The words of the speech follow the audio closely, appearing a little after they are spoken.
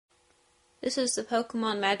This is the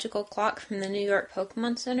Pokemon Magical Clock from the New York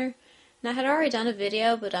Pokemon Center. And I had already done a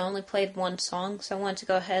video, but I only played one song, so I wanted to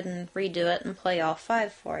go ahead and redo it and play all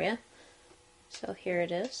 5 for you. So here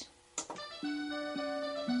it is.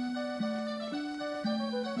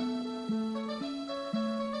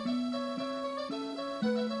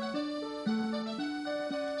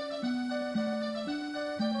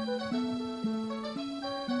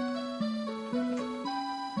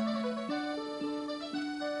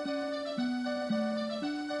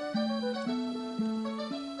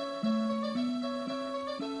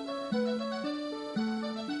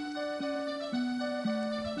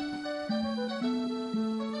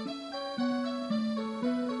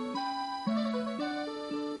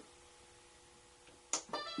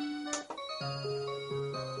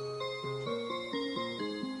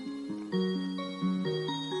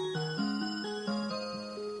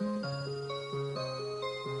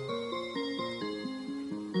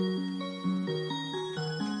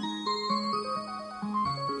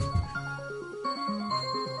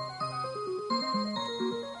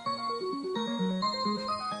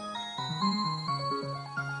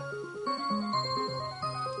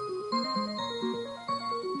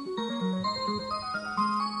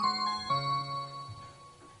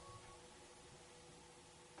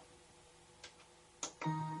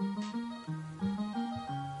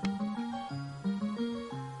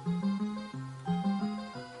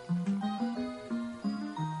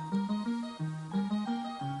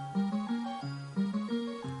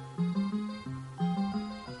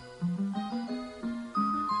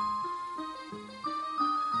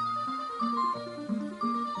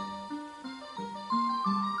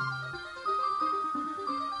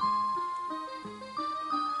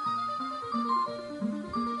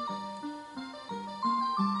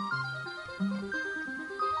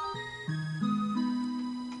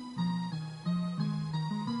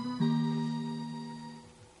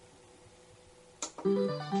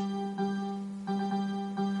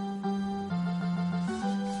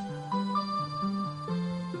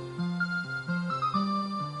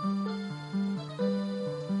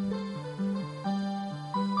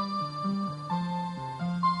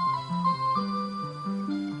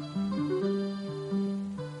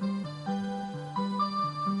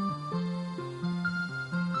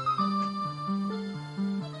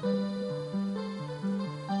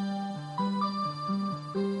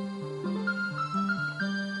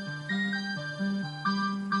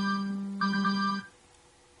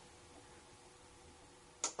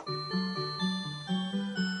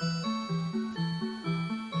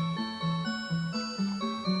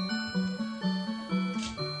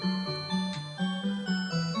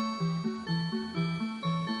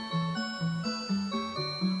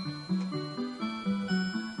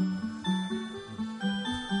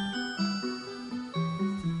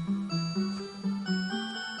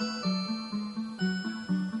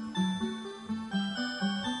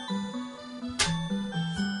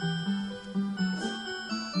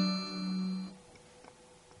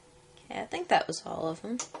 I think that was all of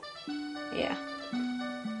them. Yeah.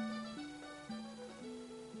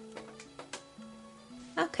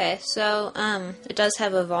 Okay, so, it does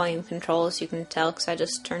have a volume control, as you can tell, because I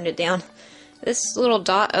just turned it down. This little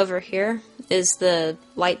dot over here is the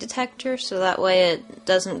light detector, so that way it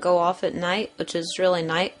doesn't go off at night, which is really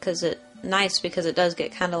nice because it does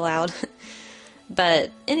get kind of loud.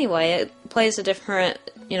 But anyway, it plays a different,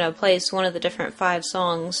 plays one of the different 5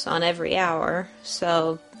 songs on every hour,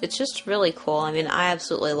 so it's just really cool. I mean, I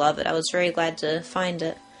absolutely love it. I was very glad to find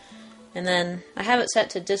it. And then I have it set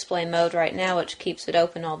to display mode right now, which keeps it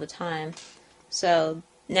open all the time. So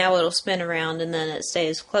now it'll spin around and then it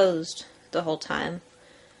stays closed the whole time.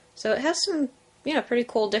 So it has some, pretty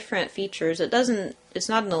cool different features. It's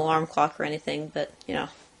not an alarm clock or anything, but, you're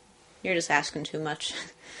just asking too much.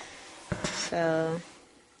 So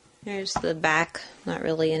here's the back. Not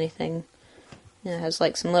really anything. It has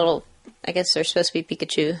like some little, I guess they're supposed to be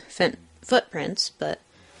Pikachu footprints, but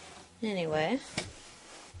anyway.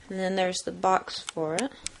 And then there's the box for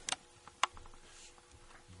it.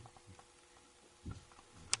 And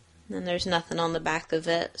then there's nothing on the back of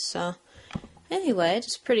it, so anyway,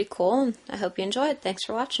 it's pretty cool, and I hope you enjoyed. Thanks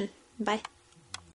for watching. Bye.